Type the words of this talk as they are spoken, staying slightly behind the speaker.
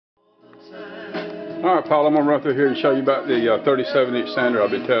Alright, Paul, I'm going to run through here and show you about the 37-inch sander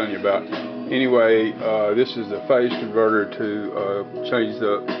I've been telling you about. Anyway, this is the phase converter to change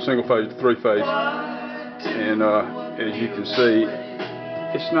the single phase to three phase. And as you can see,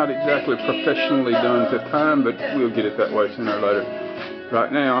 it's not exactly professionally done at the time, but we'll get it that way sooner or later.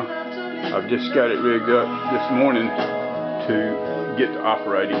 Right now, I've just got it rigged up this morning to get to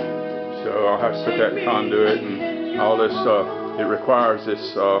operating. So I'll have to put that in conduit and all this. It requires this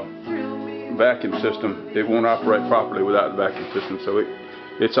vacuum system. It won't operate properly without the vacuum system, so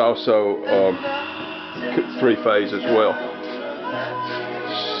it's also three phase as well.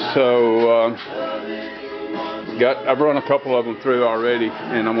 So I've run a couple of them through already,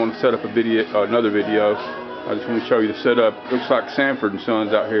 and I'm going to set up another video. I just want to show you the setup. Looks like Sanford and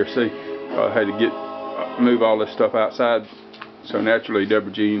Sons out here. See, I had to move all this stuff outside, so naturally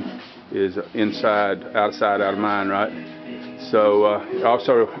Deborah Jean is inside, outside, out of mind, right? So it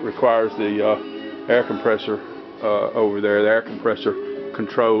also requires the air compressor over there. The air compressor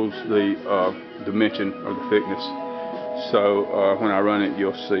controls the dimension of the thickness. So when I run it,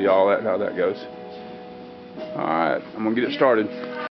 you'll see all that, how that goes. Alright, I'm going to get it started.